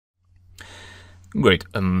Great.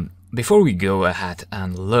 Before we go ahead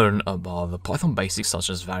and learn about the Python basics such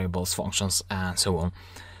as variables, functions, and so on,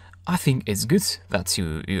 I think it's good that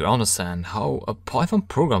you understand how a Python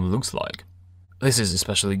program looks like. This is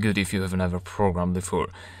especially good if you have never programmed before.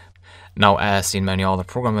 Now, as in many other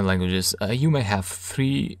programming languages, you may have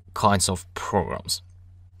three kinds of programs.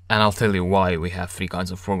 And I'll tell you why we have three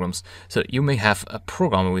kinds of programs. So you may have a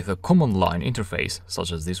program with a command line interface,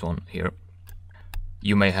 such as this one here.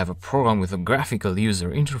 You may have a program with a graphical user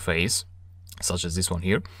interface, such as this one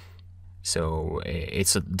here. So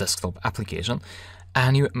it's a desktop application.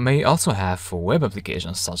 And you may also have web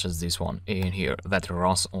applications, such as this one in here, that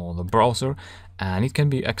runs on the browser, and it can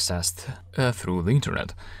be accessed through the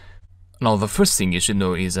internet. Now, the first thing you should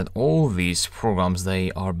know is that all these programs,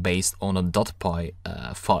 they are based on a .py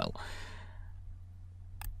file,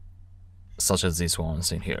 such as this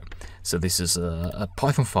one's in here. So this is a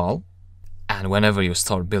Python file, and whenever you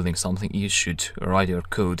start building something, you should write your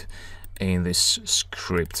code in this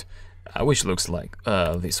script, which looks like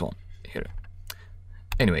this one here.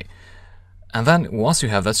 Anyway, and then once you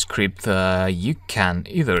have that script, you can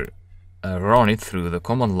either run it through the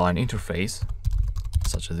command line interface,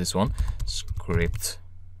 such as this one,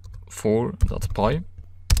 script4.py,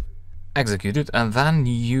 execute it, and then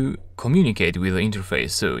you communicate with the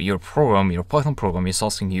interface. So your program, your Python program, is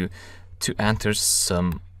asking you to enter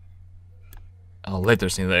some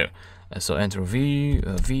letters in there. So enter V,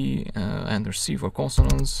 enter C for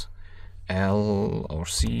consonants, L or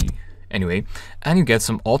C, anyway, and you get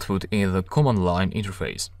some output in the command line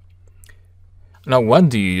interface. Now, when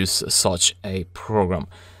do you use such a program?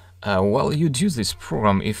 Well, you'd use this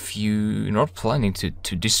program if you're not planning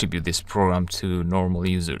to distribute this program to normal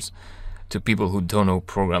users, to people who don't know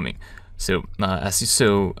programming. So, as you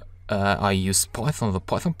saw, I use Python, the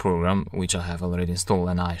Python program, which I have already installed,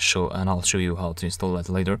 and I'll show you how to install that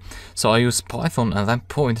later. So I use Python and then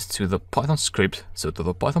point to the Python script, so to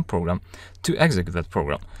the Python program, to execute that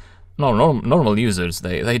program. Now, normal users,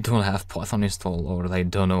 they don't have Python installed, or they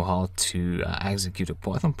don't know how to execute a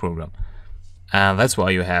Python program. And that's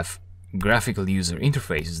why you have graphical user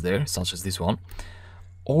interfaces there, such as this one,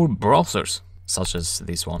 or browsers, such as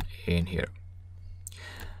this one in here.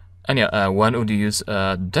 And yeah, when would you use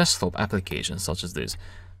a desktop application such as this?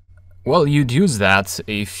 Well, you'd use that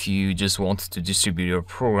if you just want to distribute your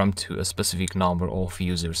program to a specific number of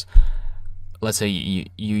users. Let's say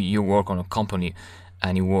you work on a company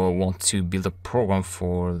and you want to build a program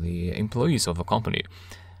for the employees of a company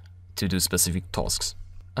to do specific tasks.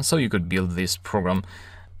 And so you could build this program,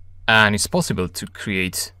 and it's possible to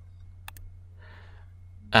create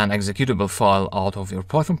an executable file out of your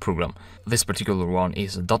Python program. This particular one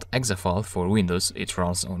is a .exe file for Windows. It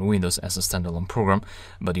runs on Windows as a standalone program,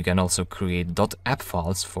 but you can also create .app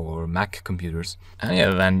files for Mac computers. And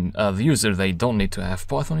yeah, then the user, they don't need to have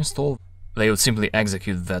Python installed. They would simply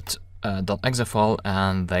execute that .exe file,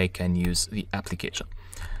 and they can use the application.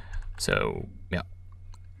 So yeah,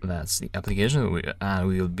 that's the application. We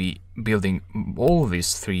will be building all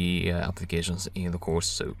these three applications in the course.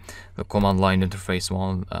 So the command line interface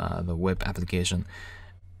one, the web application,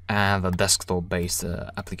 and the desktop based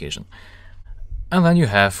application. And then you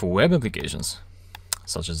have web applications,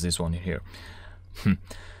 such as this one here.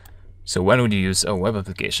 So when would you use a web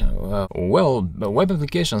application? Well, web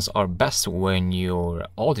applications are best when your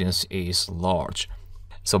audience is large.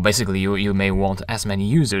 So basically, you may want as many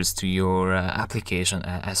users to your application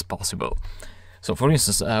as possible. So for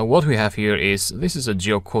instance, what we have here is, this is a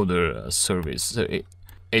geocoder service. So it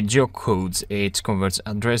geocodes, it converts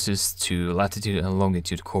addresses to latitude and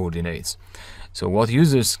longitude coordinates. So what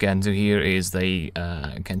users can do here is they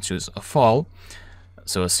can choose a file,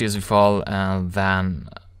 so a CSV file, and then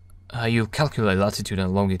you calculate latitude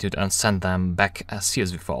and longitude and send them back as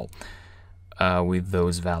CSV file with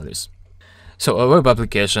those values. So a web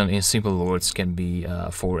application, in simple words, can be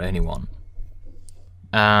for anyone.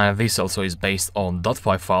 This also is based on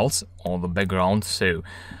 .py files on the background, so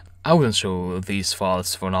I wouldn't show these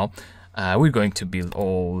files for now. We're going to build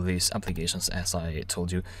all these applications as I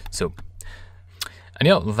told you. So, and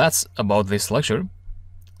yeah, that's about this lecture.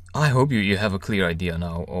 I hope you have a clear idea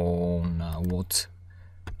now on what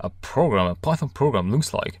a Python program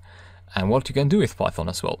looks like, and what you can do with Python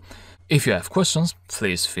as well. If you have questions,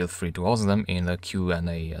 please feel free to ask them in the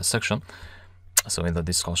Q&A section, so in the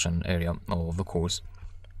discussion area of the course.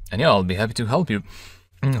 And yeah, I'll be happy to help you.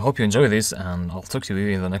 Hope you enjoy this, and I'll talk to you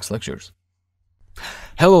in the next lectures.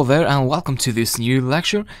 Hello there, and welcome to this new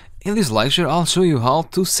lecture. In this lecture, I'll show you how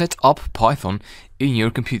to set up Python in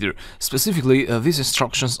your computer. Specifically, these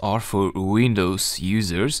instructions are for Windows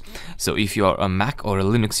users. So if you are a Mac or a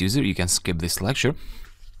Linux user, you can skip this lecture.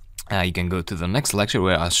 You can go to the next lecture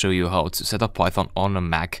where I'll show you how to set up Python on a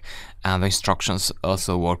Mac, and the instructions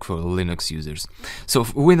also work for Linux users. So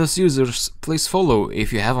for Windows users, please follow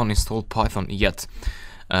if you haven't installed Python yet.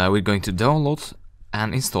 We're going to download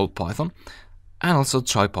and install Python and also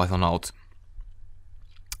try Python out.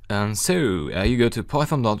 And so you go to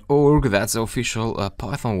python.org, that's the official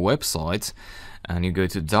Python website, and you go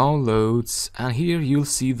to downloads, and here you'll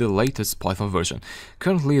see the latest Python version.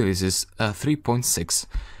 Currently this is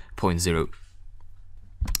 3.6.0.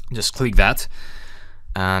 Just click that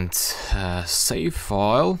and save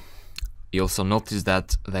file. You also notice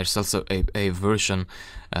that there's also a version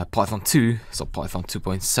Python 2, so Python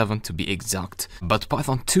 2.7 to be exact. But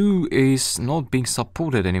Python 2 is not being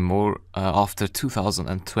supported anymore after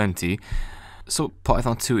 2020. So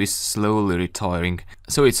Python 2 is slowly retiring.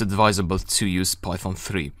 So it's advisable to use Python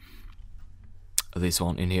 3. This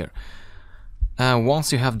one in here.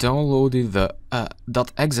 Once you have downloaded the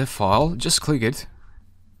 .exe file, just click it.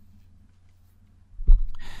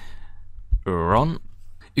 Run.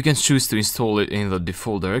 You can choose to install it in the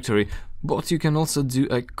default directory, but you can also do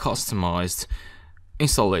a customized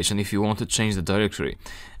installation if you want to change the directory.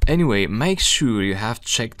 Anyway, make sure you have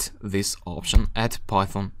checked this option, add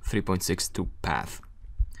Python 3.6 to path.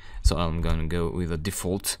 So I'm gonna go with the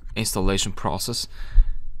default installation process.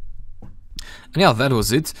 And yeah, that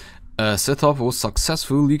was it. Setup was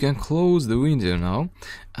successful. You can close the window now,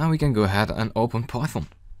 and we can go ahead and open Python.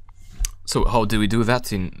 So how do we do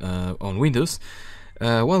that in on Windows?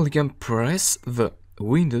 Well, you can press the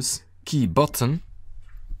Windows key button.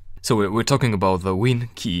 So we're talking about the Win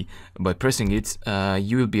key. By pressing it,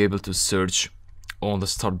 you will be able to search on the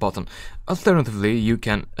Start button. Alternatively, you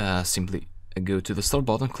can simply go to the Start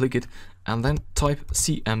button, click it, and then type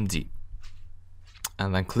cmd.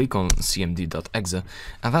 And then click on cmd.exe,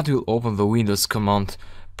 and that will open the Windows command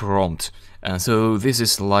prompt. So this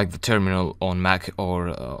is like the terminal on Mac or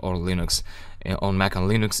Linux. On Mac and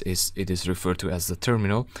Linux it is referred to as the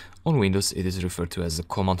terminal. On Windows it is referred to as the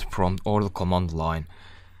command prompt or the command line.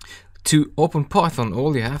 To open Python,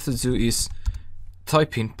 all you have to do is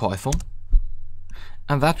type in Python,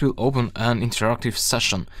 and that will open an interactive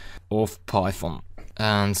session of Python.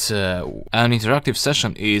 And an interactive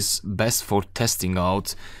session is best for testing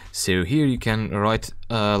out. So here you can write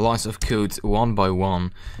lines of code one by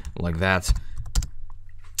one like that,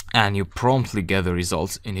 and you promptly get the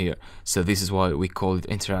results in here. So this is why we call it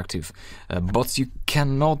interactive. But you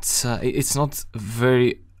cannot, it's not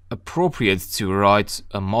very appropriate to write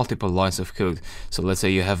multiple lines of code. So let's say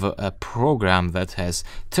you have a program that has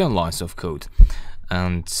 10 lines of code,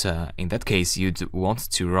 and in that case you'd want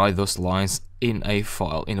to write those lines in a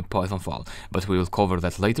file, in a Python file, but we will cover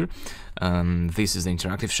that later. This is the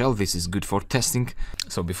interactive shell. This is good for testing.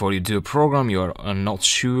 So before you do a program, you are not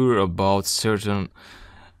sure about certain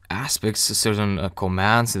aspects, certain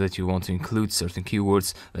commands that you want to include, certain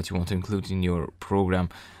keywords that you want to include in your program,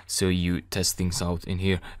 so you test things out in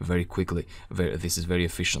here very quickly. This is very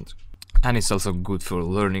efficient, and it's also good for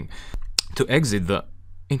learning. To exit the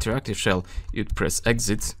interactive shell, you'd press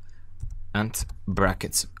exit and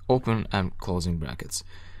brackets, open and closing brackets.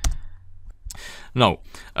 Now,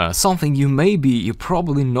 something you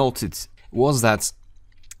probably noted was that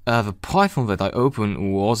the Python that I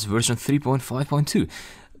opened was version 3.5.2.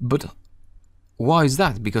 But why is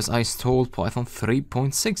that? Because I installed Python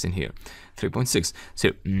 3.6 in here. 3.6.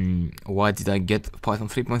 So why did I get Python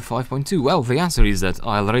 3.5.2? Well, the answer is that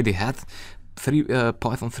I already had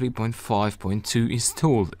Python 3.5.2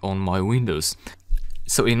 installed on my Windows.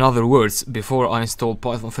 So in other words, before I installed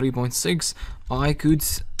Python 3.6, I could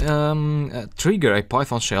trigger a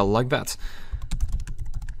Python shell like that.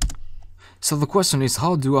 So the question is,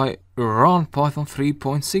 how do I run Python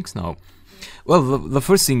 3.6 now? Well, the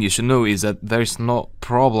first thing you should know is that there is no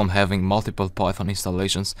problem having multiple Python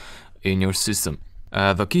installations in your system.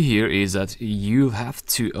 The key here is that you have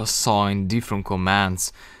to assign different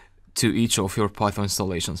commands to each of your Python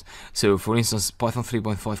installations. So for instance, Python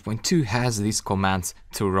 3.5.2 has these commands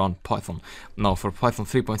to run Python. Now for Python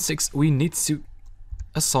 3.6 we need to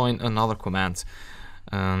assign another command,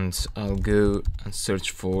 and I'll go and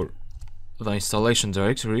search for the installation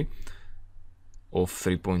directory of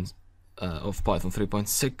Python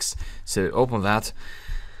 3.6. So open that,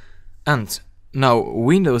 and now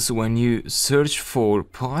Windows, when you search for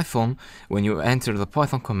Python, when you enter the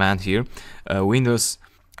Python command here, Windows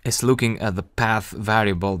is looking at the path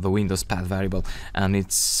variable, the Windows path variable, and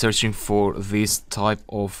it's searching for this type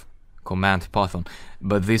of command Python.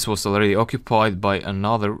 But this was already occupied by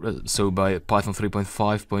another, so by Python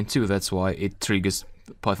 3.5.2. That's why it triggers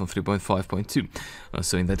Python 3.5.2.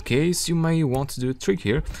 So in that case, you may want to do a trick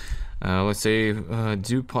here. Let's say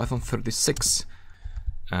do Python 36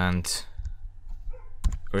 and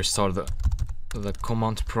restart the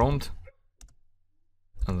command prompt,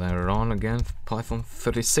 and then run again Python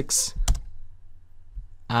 36,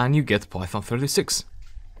 and you get Python 36.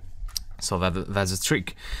 So that's a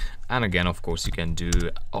trick. And again, of course, you can do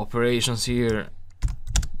operations here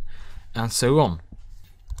and so on.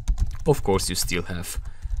 Of course, you still have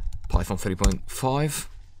Python 3.5.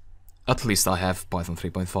 At least I have Python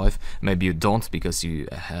 3.5. Maybe you don't, because you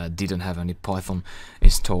didn't have any Python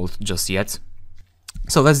installed just yet.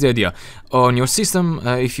 So that's the idea. On your system,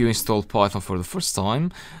 if you install Python for the first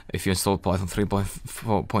time, if you install Python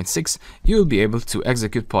 3.4.6, you'll be able to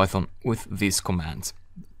execute Python with this command,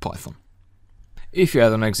 Python. If you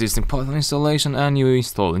had an existing Python installation and you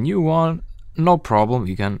install a new one, no problem,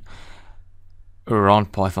 you can run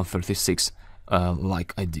Python 36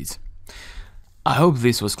 like I did. I hope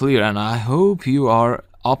this was clear, and I hope you are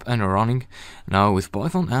up and running now with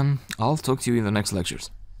Python, and I'll talk to you in the next lectures.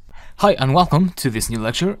 Hi and welcome to this new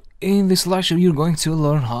lecture. In this lecture you're going to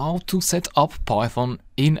learn how to set up Python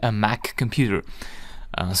in a Mac computer.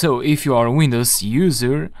 So if you are a Windows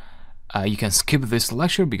user, you can skip this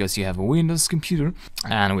lecture because you have a Windows computer,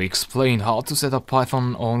 and we explained how to set up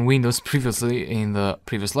Python on Windows previously in the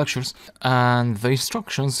previous lectures, and the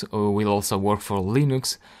instructions will also work for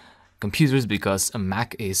Linux computers because a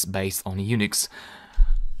Mac is based on Unix.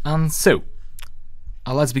 And so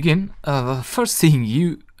let's begin. The first thing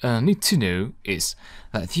you need to know is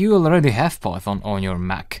that you already have Python on your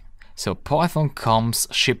Mac. So Python comes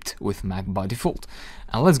shipped with Mac by default.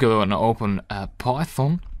 And let's go and open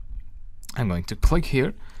Python. I'm going to click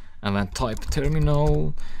here and then type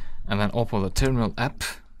terminal and then open the terminal app.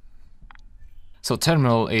 So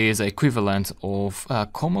terminal is equivalent of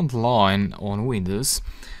command line on Windows.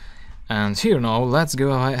 And here now let's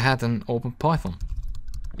go ahead and open Python.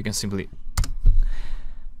 You can simply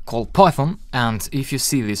call Python, and if you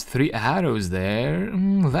see these three arrows there,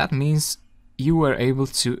 that means you were able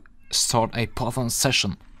to start a Python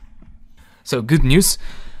session. So good news.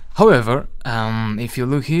 However, if you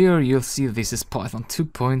look here, you'll see this is Python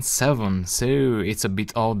 2.7, so it's a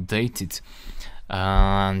bit outdated,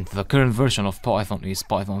 and the current version of Python is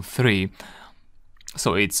Python 3.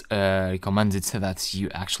 So it's recommended that you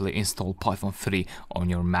actually install Python 3 on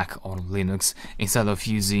your Mac or Linux instead of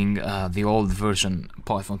using the old version,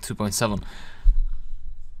 Python 2.7.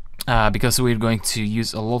 Because we're going to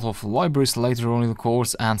use a lot of libraries later on in the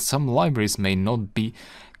course, and some libraries may not be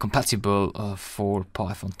compatible for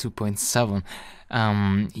Python 2.7.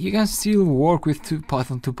 You can still work with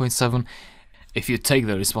Python 2.7 if you take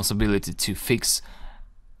the responsibility to fix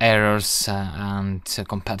errors and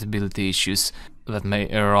compatibility issues that may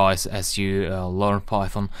arise as you learn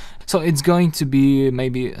Python. So it's going to be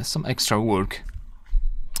maybe some extra work.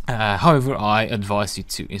 However, I advise you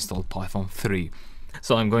to install Python 3.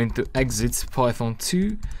 So I'm going to exit Python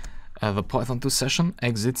 2, the Python 2 session,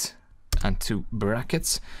 exit and 2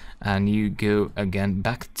 brackets, and you go again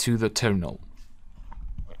back to the terminal.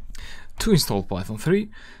 To install Python 3,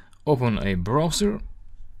 open a browser,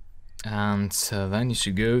 and then you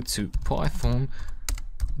should go to python.org,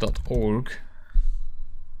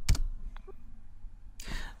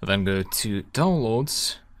 then go to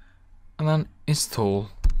downloads, and then install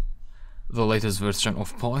the latest version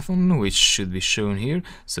of Python, which should be shown here.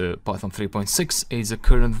 So Python 3.6 is the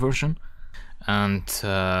current version, and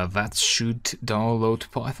that should download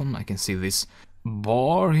Python. I can see this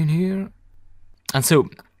bar in here. And so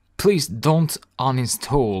please don't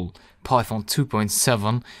uninstall Python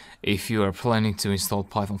 2.7 if you are planning to install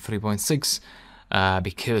Python 3.6,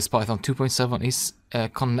 because Python 2.7 is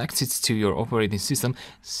connected to your operating system.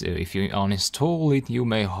 So if you uninstall it, you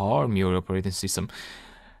may harm your operating system.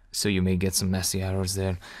 So you may get some nasty errors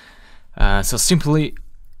there. So simply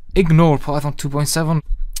ignore Python 2.7.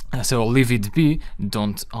 So leave it be,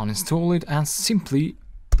 don't uninstall it, and simply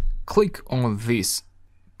click on this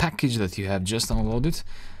package that you have just downloaded.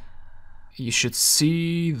 You should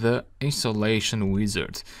see the installation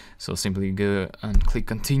wizard. So simply go and click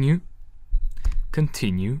continue,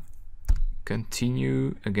 continue,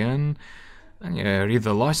 continue again, and read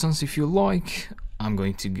the license if you like. I'm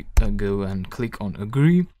going to go and click on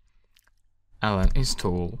agree, and then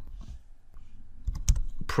install.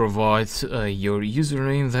 Provide your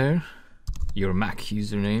username there, your Mac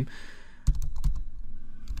username.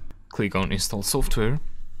 Click on install software.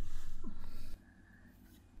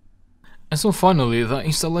 And so finally the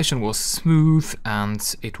installation was smooth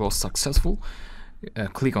and it was successful.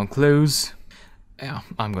 Click on close.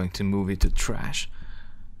 I'm going to move it to trash.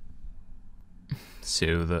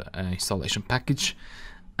 So the installation package,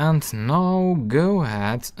 And now go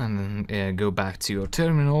ahead and go back to your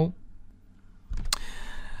terminal.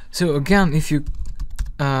 So again, if you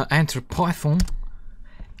enter Python,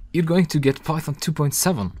 you're going to get Python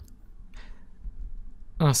 2.7.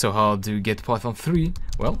 So how do you get Python 3?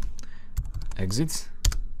 Well, exit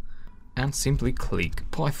and simply click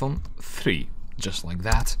Python 3, just like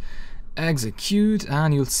that. Execute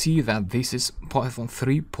and you'll see that this is Python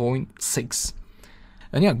 3.6.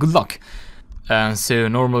 And yeah, good luck. So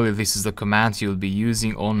normally this is the command you'll be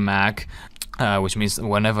using on Mac, which means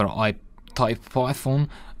whenever I type Python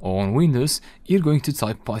on Windows, you're going to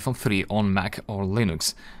type Python 3 on Mac or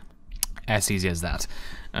Linux. As easy as that.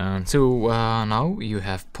 And so now you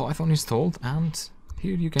have Python installed, and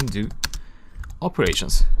here you can do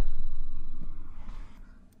operations.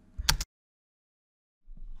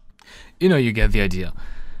 You get the idea.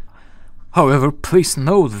 However, please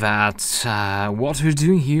note that what we're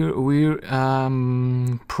doing here, we're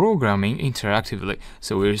programming interactively.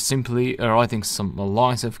 So we're simply writing some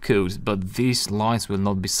lines of code, but these lines will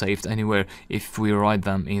not be saved anywhere if we write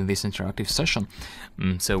them in this interactive session.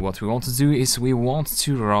 So what we want to do is we want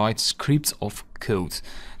to write scripts of code.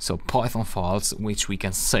 So Python files which we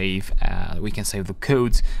can save. We can save the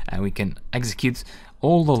code and we can execute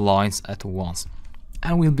all the lines at once.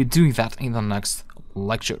 And we'll be doing that in the next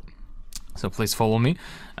lecture. So please follow me,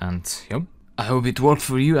 and yep, I hope it worked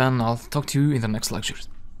for you, and I'll talk to you in the next lectures.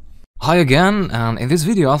 Hi again, and in this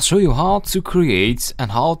video I'll show you how to create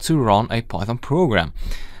and how to run a Python program.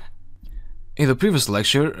 In the previous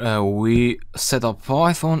lecture we set up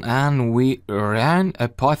Python and we ran a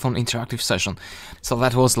Python interactive session. So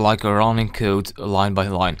that was like a running code line by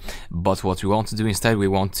line. But what we want to do instead, we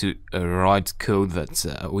want to write code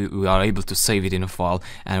that we are able to save it in a file,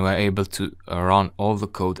 and we're able to run all the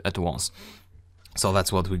code at once. So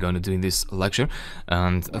that's what we're going to do in this lecture,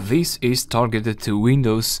 and this is targeted to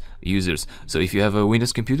Windows users. So if you have a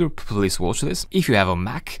Windows computer, please watch this. If you have a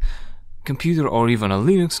Mac computer or even a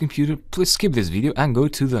Linux computer, please skip this video and go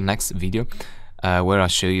to the next video where I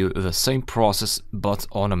show you the same process but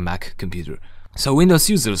on a Mac computer. So Windows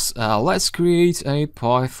users, let's create a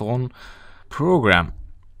Python program.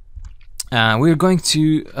 We're going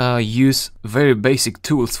to use very basic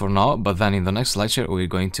tools for now, but then in the next lecture we're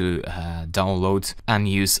going to download and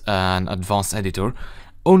use an advanced editor.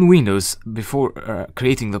 On Windows, before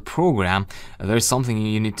creating the program, there's something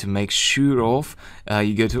you need to make sure of.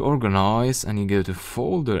 You go to Organize and you go to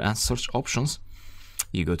Folder and Search Options.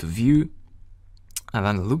 You go to View and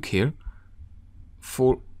then look here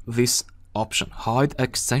for this option, Hide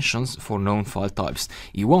Extensions for Known File Types.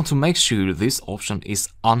 You want to make sure this option is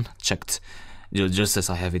unchecked, just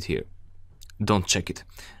as I have it here. Don't check it.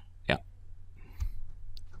 Yeah.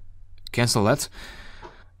 Cancel that.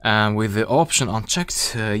 And with the option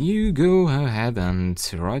unchecked, you go ahead and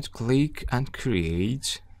right click and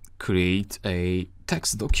create a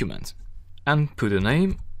text document and put a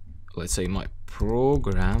name, let's say my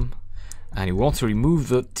program, and you want to remove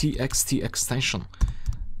the txt extension.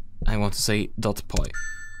 I want to say .py.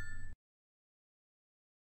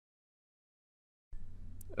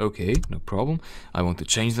 Okay, no problem. I want to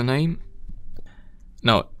change the name.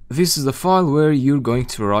 Now this is the file where you're going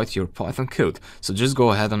to write your Python code. So just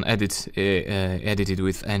go ahead and edit it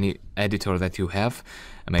with any editor that you have,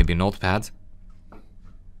 maybe Notepad.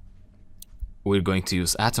 We're going to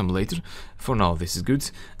use Atom later. For now, this is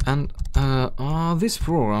good. And this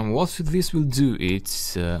program, what this will do,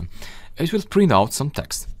 it will print out some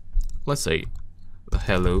text. Let's say the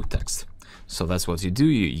hello text. So that's what you do.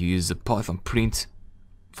 You use the Python print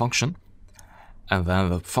function, and then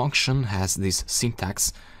the function has this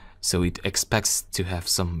syntax. So it expects to have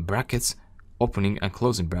some brackets, opening and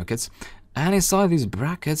closing brackets, and inside these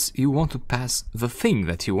brackets you want to pass the thing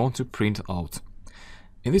that you want to print out.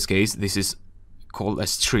 In this case, this is called a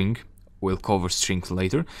string. We'll cover strings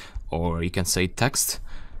later, or you can say text.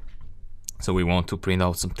 So we want to print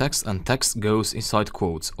out some text, and text goes inside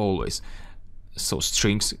quotes always. So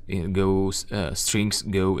strings go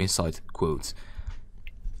inside quotes.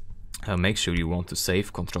 Make sure you want to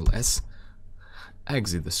save, Ctrl S.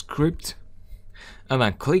 Exit the script and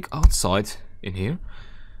then click outside in here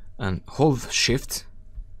and hold Shift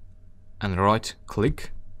and right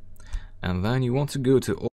click, and then you want to go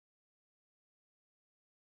to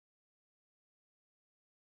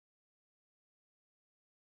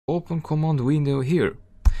open command window here.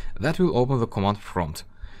 That will open the command prompt.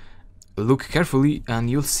 Look carefully and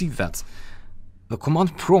you'll see that the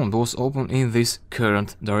command prompt was open in this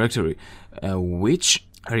current directory, which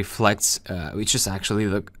is actually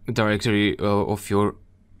the directory of your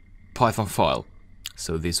Python file.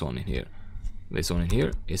 So this one in here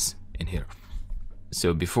is in here.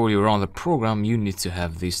 So before you run the program, you need to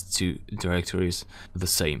have these two directories the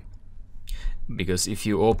same. Because if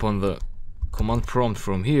you open the command prompt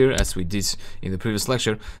from here, as we did in the previous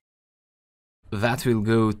lecture, that will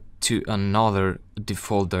go to another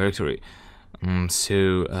default directory.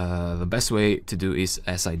 So the best way to do is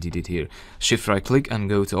as I did it here. Shift right click and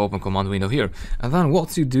go to open command window here. And then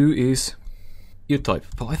what you do is you type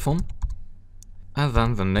Python and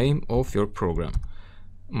then the name of your program.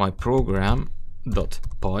 My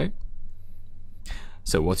program.py.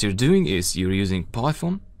 So what you're doing is you're using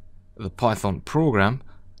Python, the Python program,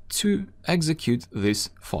 to execute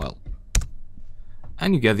this file.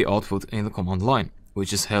 And you get the output in the command line,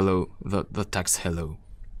 which is hello, the text hello.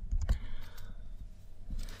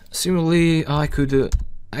 Similarly, I could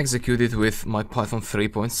execute it with my Python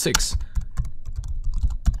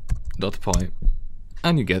 3.6.py,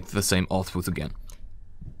 and you get the same output again.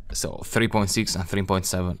 So 3.6 and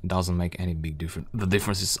 3.7 doesn't make any big difference. The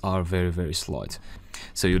differences are very slight,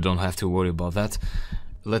 so you don't have to worry about that.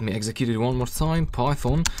 Let me execute it one more time,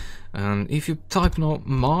 Python, and if you type now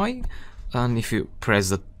my, and if you press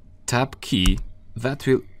the tab key, that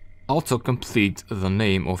will auto-complete the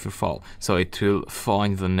name of your file. So it will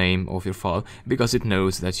find the name of your file because it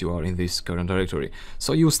knows that you are in this current directory.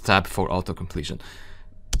 So use tab for auto-completion.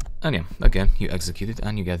 And yeah, again, you execute it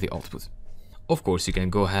and you get the output. Of course, you can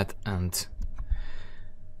go ahead and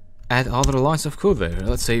add other lines of code there.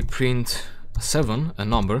 Let's say print 7, a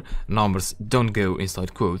number. Numbers don't go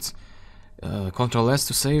inside quotes. Ctrl S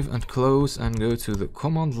to save and close and go to the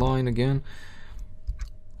command line again.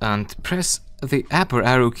 And press the upper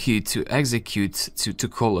arrow key to execute, to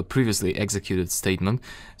call a previously executed statement.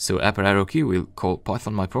 So upper arrow key will call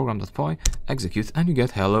Python myprogram.py, execute, and you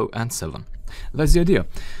get hello and 7. That's the idea.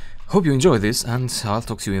 Hope you enjoy this, and I'll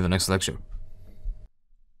talk to you in the next lecture.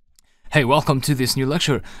 Hey, welcome to this new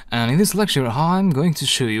lecture, and in this lecture I'm going to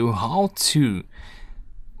show you how to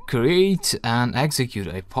create and execute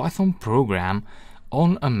a Python program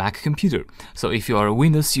on a Mac computer. So if you are a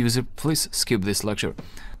Windows user, please skip this lecture.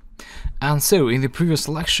 And so in the previous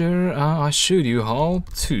lecture I showed you how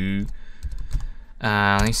to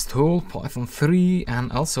install Python 3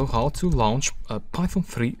 and also how to launch a Python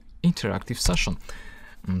 3 interactive session,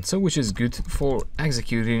 so which is good for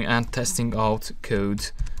executing and testing out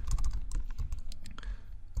code.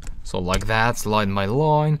 So like that, line by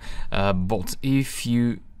line, but if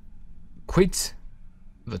you quit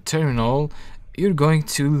the terminal, you're going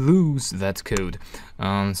to lose that code.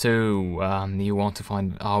 So you want to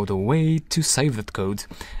find out a way to save that code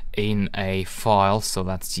in a file so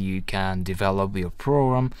that you can develop your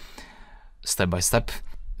program step by step.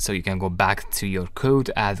 So you can go back to your code,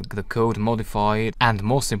 add the code, modify it, and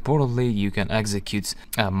most importantly, you can execute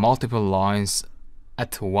multiple lines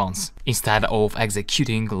at once instead of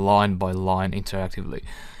executing line by line interactively.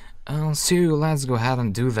 So let's go ahead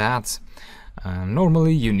and do that.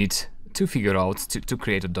 Normally you need to figure out to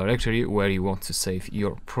create a directory where you want to save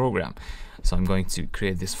your program. So I'm going to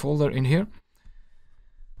create this folder in here,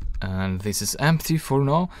 and this is empty for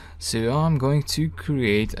now, so I'm going to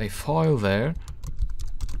create a file there.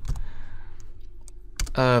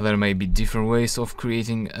 There may be different ways of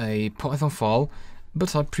creating a Python file,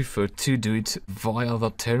 but I prefer to do it via the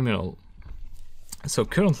terminal. So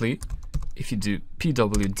currently, if you do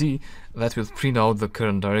pwd, that will print out the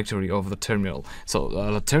current directory of the terminal. So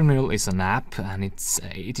the terminal is an app, and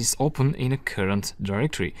it is open in a current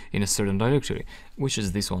directory, in a certain directory, which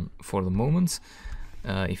is this one for the moment.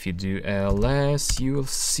 If you do ls, you will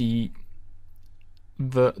see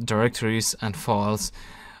the directories and files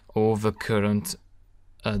of the current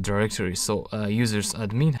directory. So users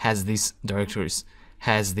admin has these directories,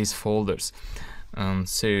 has these folders.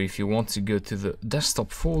 So if you want to go to the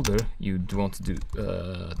desktop folder, you'd want to do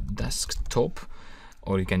desktop,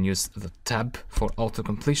 or you can use the tab for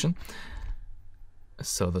auto-completion.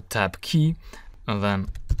 So the tab key, and then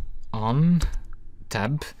on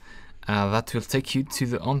tab, that will take you to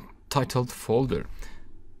the untitled folder.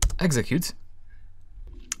 Execute,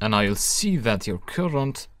 and I will see that your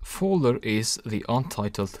current folder is the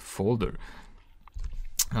untitled folder.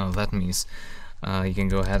 That means you can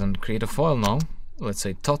go ahead and create a file now. Let's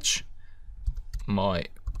say touch my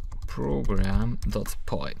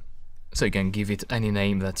program.py. So you can give it any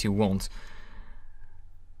name that you want.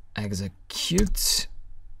 Execute,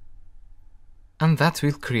 and that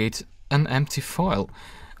will create an empty file,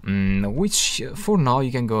 which for now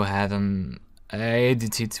you can go ahead and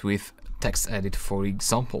edit it with TextEdit, for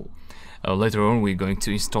example. Later on we're going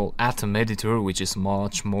to install Atom Editor, which is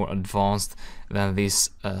much more advanced than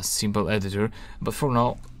this simple editor, but for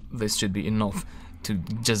now this should be enough to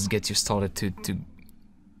just get you started to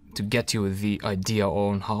to get you the idea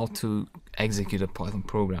on how to execute a Python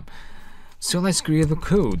program. So let's create the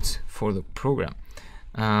code for the program.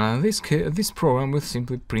 This program will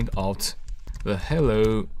simply print out the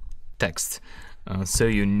hello text. So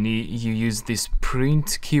you use this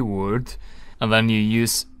print keyword, and then you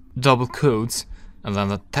use double quotes, and then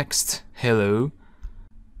the text hello,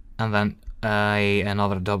 and then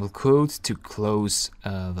another double quote to close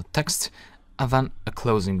the text, and then a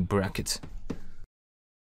closing bracket.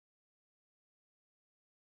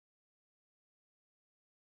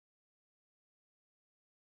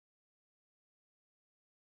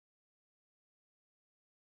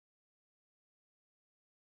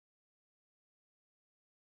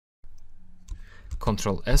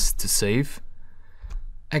 Ctrl S to save,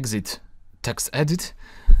 exit text edit,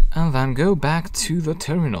 and then go back to the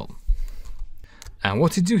terminal. And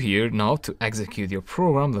what you do here now to execute your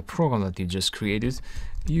program, the program that you just created,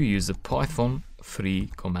 you use the Python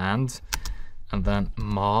 3 command, and then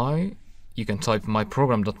you can type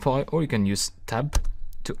myprogram.py, or you can use tab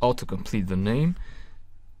to autocomplete the name,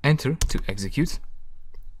 enter to execute,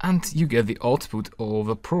 and you get the output of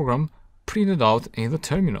the program printed out in the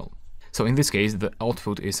terminal. So in this case, the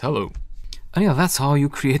output is hello. And yeah, that's how you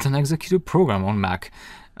create an executable program on Mac.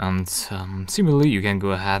 And similarly, you can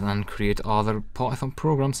go ahead and create other Python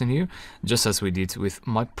programs in here, just as we did with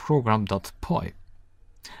myprogram.py.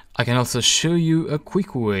 I can also show you a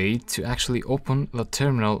quick way to actually open the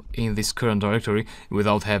terminal in this current directory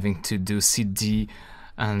without having to do cd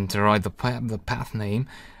and write the path name.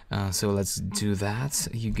 So let's do that.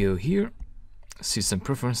 You go here, System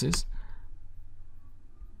Preferences.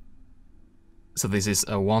 So this is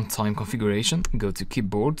a one-time configuration. Go to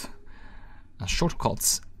Keyboard,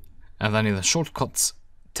 Shortcuts, and then in the Shortcuts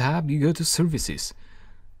tab you go to Services.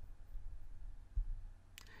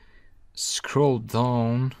 Scroll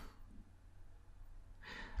down,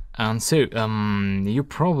 and so you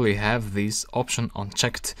probably have this option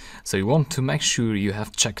unchecked. So you want to make sure you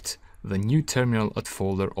have checked the New Terminal at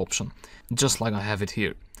Folder option, just like I have it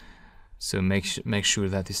here. So make sure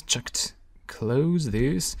that is checked. Close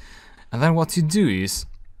this. And then what you do is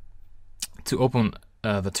to open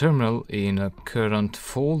the terminal in a current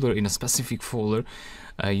folder, in a specific folder,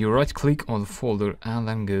 you right click on the folder and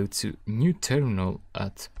then go to New Terminal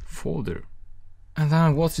at Folder. And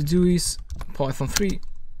then what you do is Python 3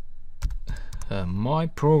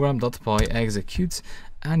 myprogram.py execute,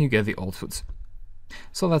 and you get the output.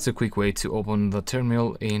 So that's a quick way to open the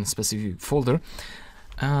terminal in a specific folder.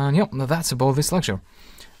 And yeah, that's about this lecture.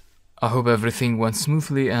 I hope everything went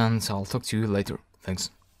smoothly, and I'll talk to you later. Thanks.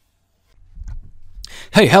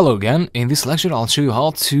 Hey, hello again. In this lecture I'll show you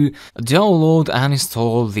how to download and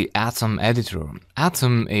install the Atom editor.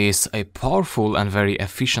 Atom is a powerful and very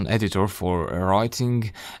efficient editor for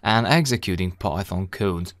writing and executing Python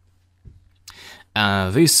code.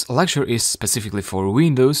 This lecture is specifically for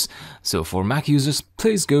Windows, so for Mac users,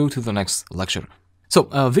 please go to the next lecture. So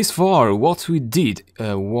this far what we did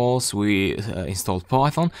was we installed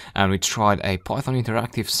Python, and we tried a Python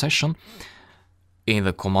interactive session in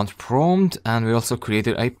the command prompt, and we also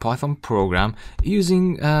created a Python program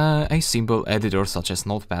using a simple editor such as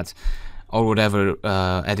Notepad or whatever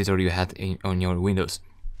editor you had on your Windows.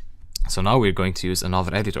 So now we're going to use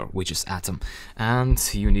another editor, which is Atom, and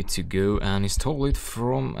you need to go and install it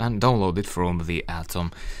from and download it from the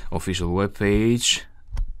Atom official webpage.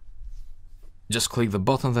 Just click the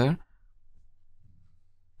button there,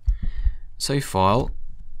 save file,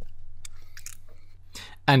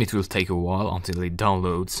 and it will take a while until it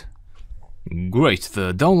downloads. Great,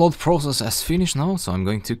 the download process has finished now, so I'm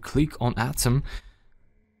going to click on Atom,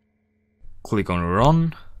 click on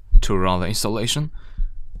Run to run the installation,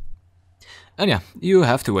 and yeah, you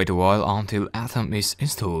have to wait a while until Atom is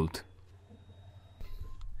installed.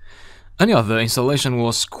 And yeah, the installation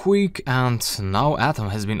was quick, and now Atom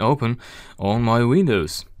has been open on my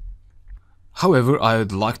Windows. However, I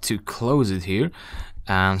would like to close it here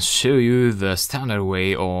and show you the standard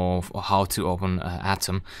way of how to open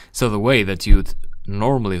Atom. So the way that you'd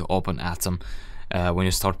normally open Atom when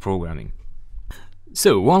you start programming.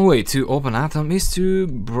 So one way to open Atom is to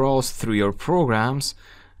browse through your programs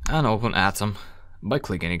and open Atom by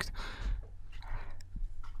clicking it.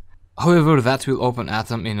 However, that will open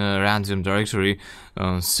Atom in a random directory,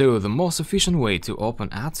 so the most efficient way to open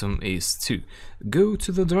Atom is to go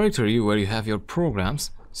to the directory where you have your programs.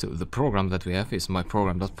 So the program that we have is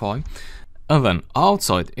myprogram.py, and then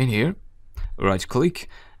outside in here, right click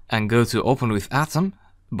and go to Open with Atom.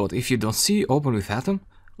 But if you don't see Open with Atom,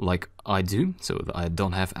 like I do, so I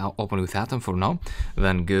don't have Open with Atom for now,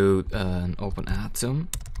 then go and open Atom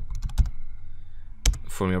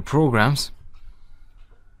from your programs.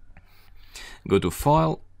 go to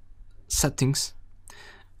File, Settings,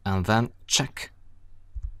 and then check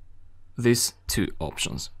these two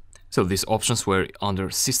options. So these options were under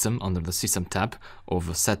System, under the System tab of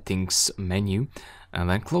the Settings menu, and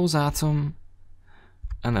then close Atom,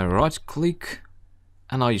 and then right click,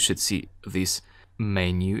 and now you should see this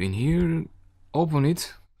menu in here. Open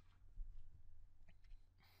it,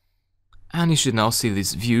 and you should now see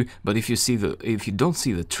this view. But if you don't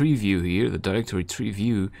see the tree view here, the directory tree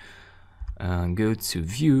view, go to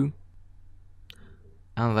View,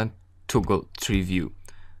 and then toggle tree view.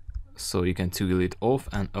 So you can toggle it off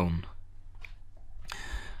and on.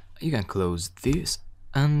 You can close this,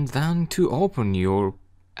 and then to open your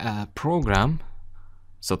program,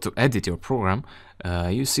 so to edit your program,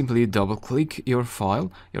 you simply double click your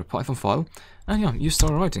file, your Python file, and yeah, you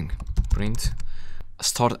start writing. Print,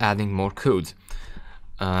 start adding more code.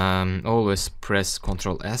 Always press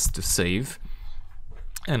Ctrl S to save.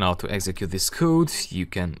 And now to execute this code, you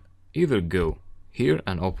can either go here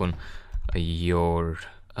and open your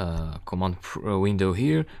command window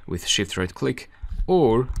here with Shift right click,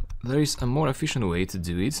 or there is a more efficient way to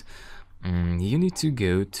do it. You need to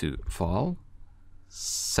go to File,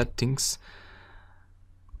 Settings,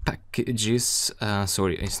 Packages,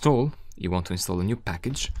 Install. You want to install a new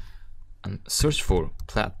package, and search for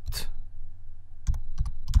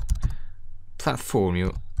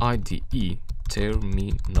Platformio IDE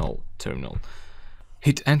Terminal.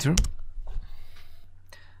 Hit enter.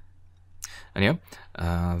 And yeah,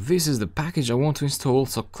 this is the package I want to install,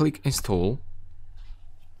 so click Install.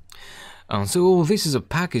 And so this is a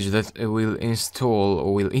package that will install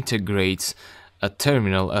or will integrate a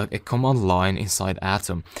terminal, a command line inside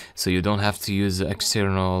Atom, so you don't have to use the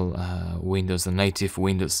external Windows, the native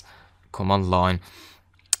Windows command line,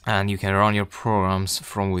 and you can run your programs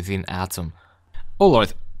from within Atom.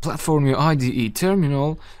 Alright, Platformio IDE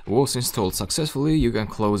Terminal was installed successfully. You can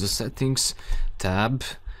close the Settings tab,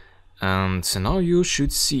 and so now you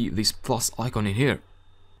should see this plus icon in here.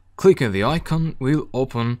 Clicking the icon will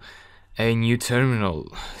open a new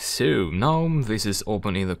terminal. So now this is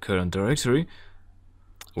open in the current directory,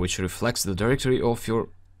 which reflects the directory of your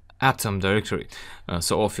Atom directory,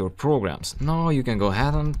 so of your programs. Now you can go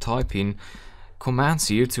ahead and type in commands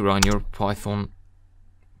here to run your Python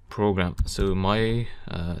program. So my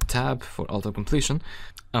tab for auto-completion,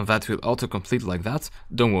 and that will auto-complete like that.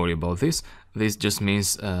 Don't worry about this. This just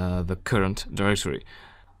means the current directory.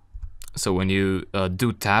 So when you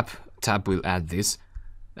do tab will add this.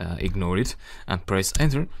 Ignore it and press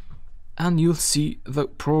enter, and you'll see the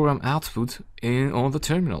program output on the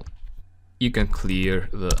terminal. You can clear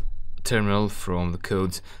the terminal from the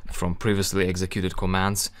code from previously executed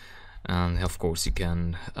commands, and of course you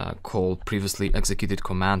can call previously executed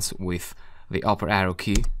commands with the upper arrow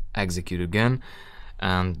key, execute again.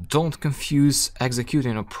 And don't confuse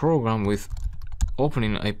executing a program with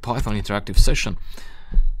opening a Python interactive session.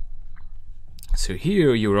 So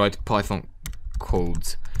here you write Python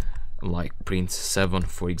code like print 7,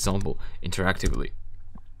 for example, interactively.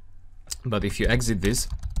 But if you exit this,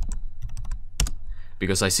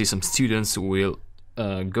 because I see some students will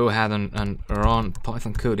go ahead and run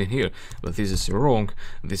Python code in here, but this is wrong.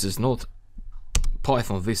 This is not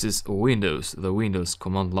Python, this is Windows, the Windows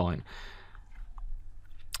command line.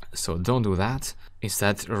 So don't do that.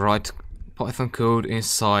 Instead, write Python code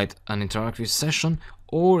inside an interactive session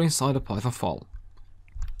or inside a Python file.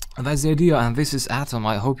 And that's the idea, and this is Atom.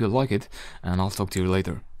 I hope you like it, and I'll talk to you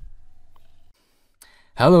later.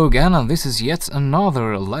 Hello again, and this is yet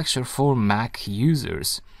another lecture for Mac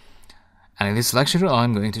users. And in this lecture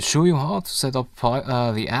I'm going to show you how to set up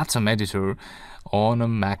the Atom editor on a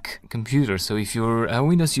Mac computer. So if you're a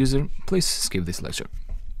Windows user, please skip this lecture.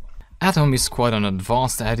 Atom is quite an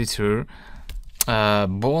advanced editor,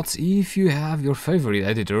 but if you have your favorite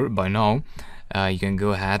editor by now, you can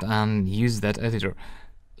go ahead and use that editor.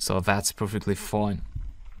 So that's perfectly fine.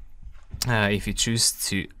 If you choose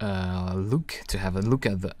to have a look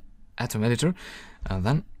at the Atom editor,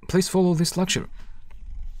 then please follow this lecture.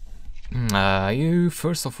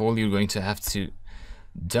 First of all, you're going to have to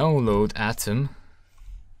download Atom.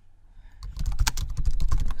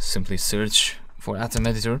 Simply search for Atom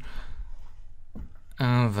editor,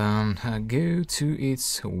 and then go to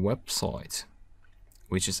its website,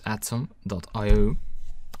 which is atom.io.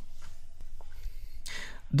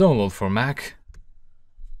 Download for Mac.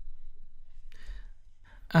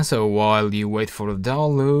 And so while you wait for the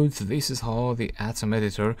download, this is how the Atom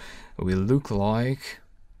editor will look like.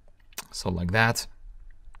 So like that.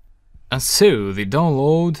 And so the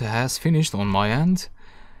download has finished on my end,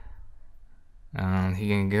 and you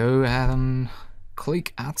can go ahead and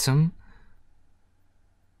click Atom.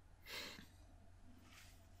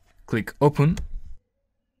 click open.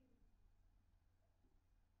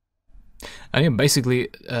 And yeah, basically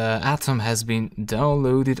Atom has been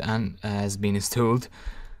downloaded and has been installed.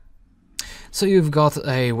 So you've got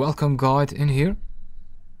a welcome guide in here.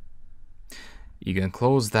 You can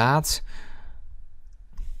close that.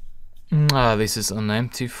 This is an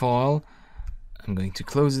empty file. I'm going to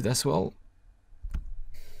close it as well.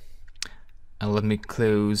 And let me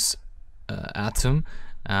close Atom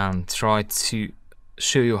and try to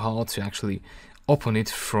show you how to actually open it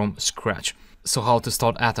from scratch. So how to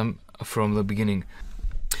start Atom from the beginning.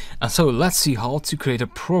 And so let's see how to create a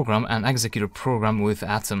program and execute a program with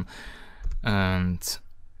Atom. And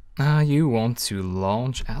you want to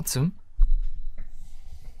launch Atom.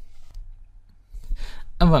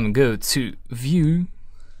 And then go to View,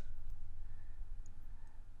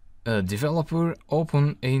 Developer,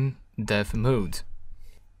 Open in Dev Mode.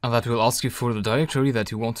 And that will ask you for the directory that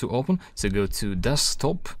you want to open. So go to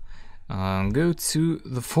Desktop, go to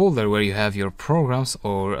the folder where you have your programs,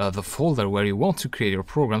 or the folder where you want to create your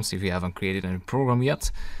programs if you haven't created any program yet,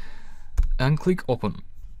 and click Open.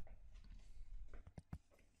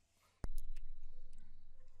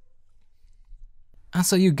 And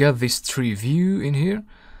so you get this tree view in here,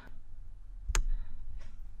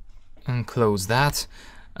 and close that,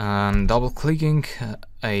 and double clicking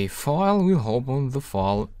a file will open the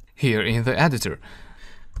file here in the editor.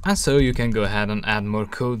 And so you can go ahead and add more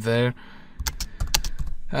code there,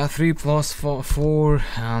 3 plus 4,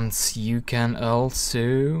 and you can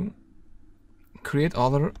also create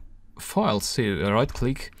other files. So right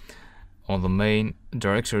click on the main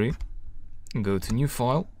directory, go to new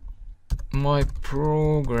file, my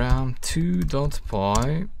program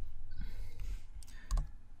 2.py,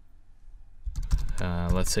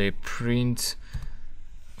 let's say print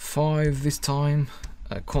 5 this time,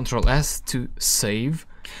 Ctrl S to save.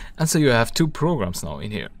 And so you have 2 programs now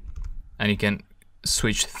in here, and you can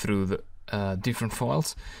switch through the different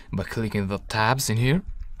files by clicking the tabs in here.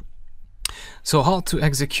 So how to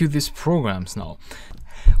execute these programs now?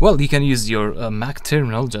 Well, you can use your Mac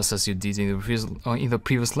terminal just as you did in the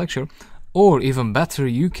previous lecture, or even better,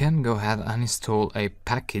 you can go ahead and install a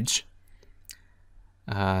package.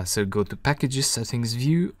 So go to Packages, Settings,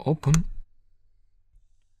 View, Open.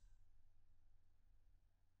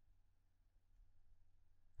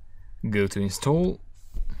 Go to Install,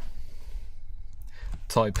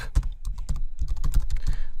 type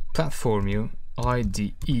Platformio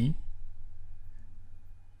IDE,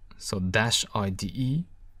 so dash IDE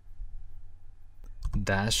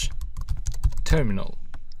dash terminal.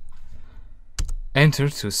 Enter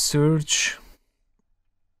to search,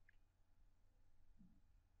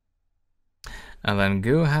 and then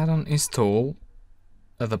go ahead and install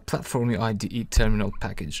the Platformio IDE terminal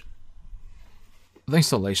package. The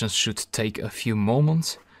installation should take a few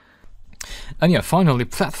moments. And yeah, finally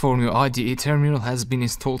Platformio IDE terminal has been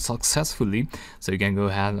installed successfully. So you can go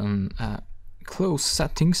ahead and close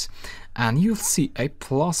settings, and you'll see a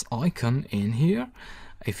plus icon in here.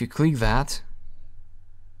 If you click that,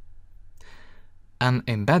 an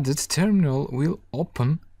embedded terminal will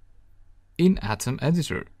open in Atom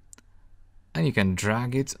Editor, and you can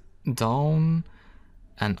drag it down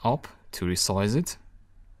and up to resize it.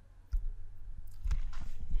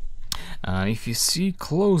 If you see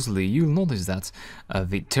closely, you'll notice that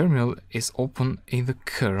the terminal is open in the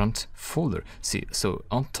current folder. See, so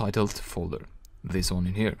untitled folder, this one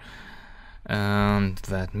in here. And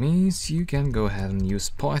that means you can go ahead and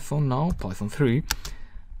use Python now, Python 3,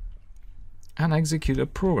 and execute a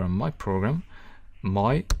program,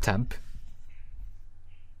 my tab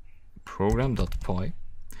program.py,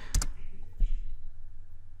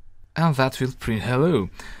 and that will print hello.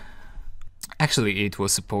 Actually, it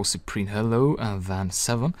was supposed to print hello and then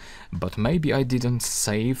 7, but maybe I didn't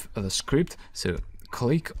save the script. So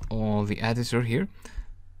click on the editor here,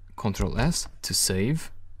 Ctrl S to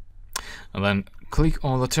save, and then click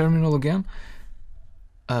on the terminal again,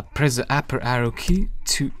 press the upper arrow key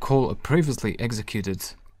to call a previously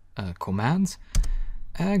executed command,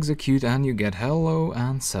 execute, and you get hello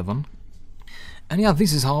and 7. And yeah,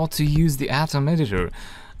 this is how to use the Atom editor.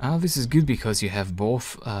 This is good because you have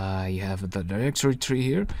both, you have the directory tree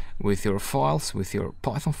here with your files, with your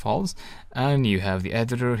Python files, and you have the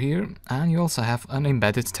editor here, and you also have an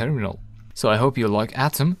embedded terminal. So I hope you like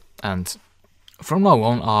Atom, and from now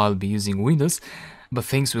on I'll be using Windows, but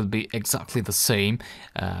things will be exactly the same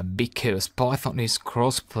because Python is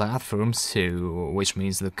cross-platform, so which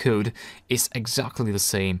means the code is exactly the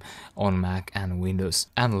same on Mac and Windows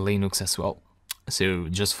and Linux as well. So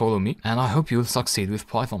just follow me, and I hope you'll succeed with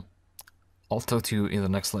Python. I'll talk to you in the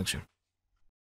next lecture.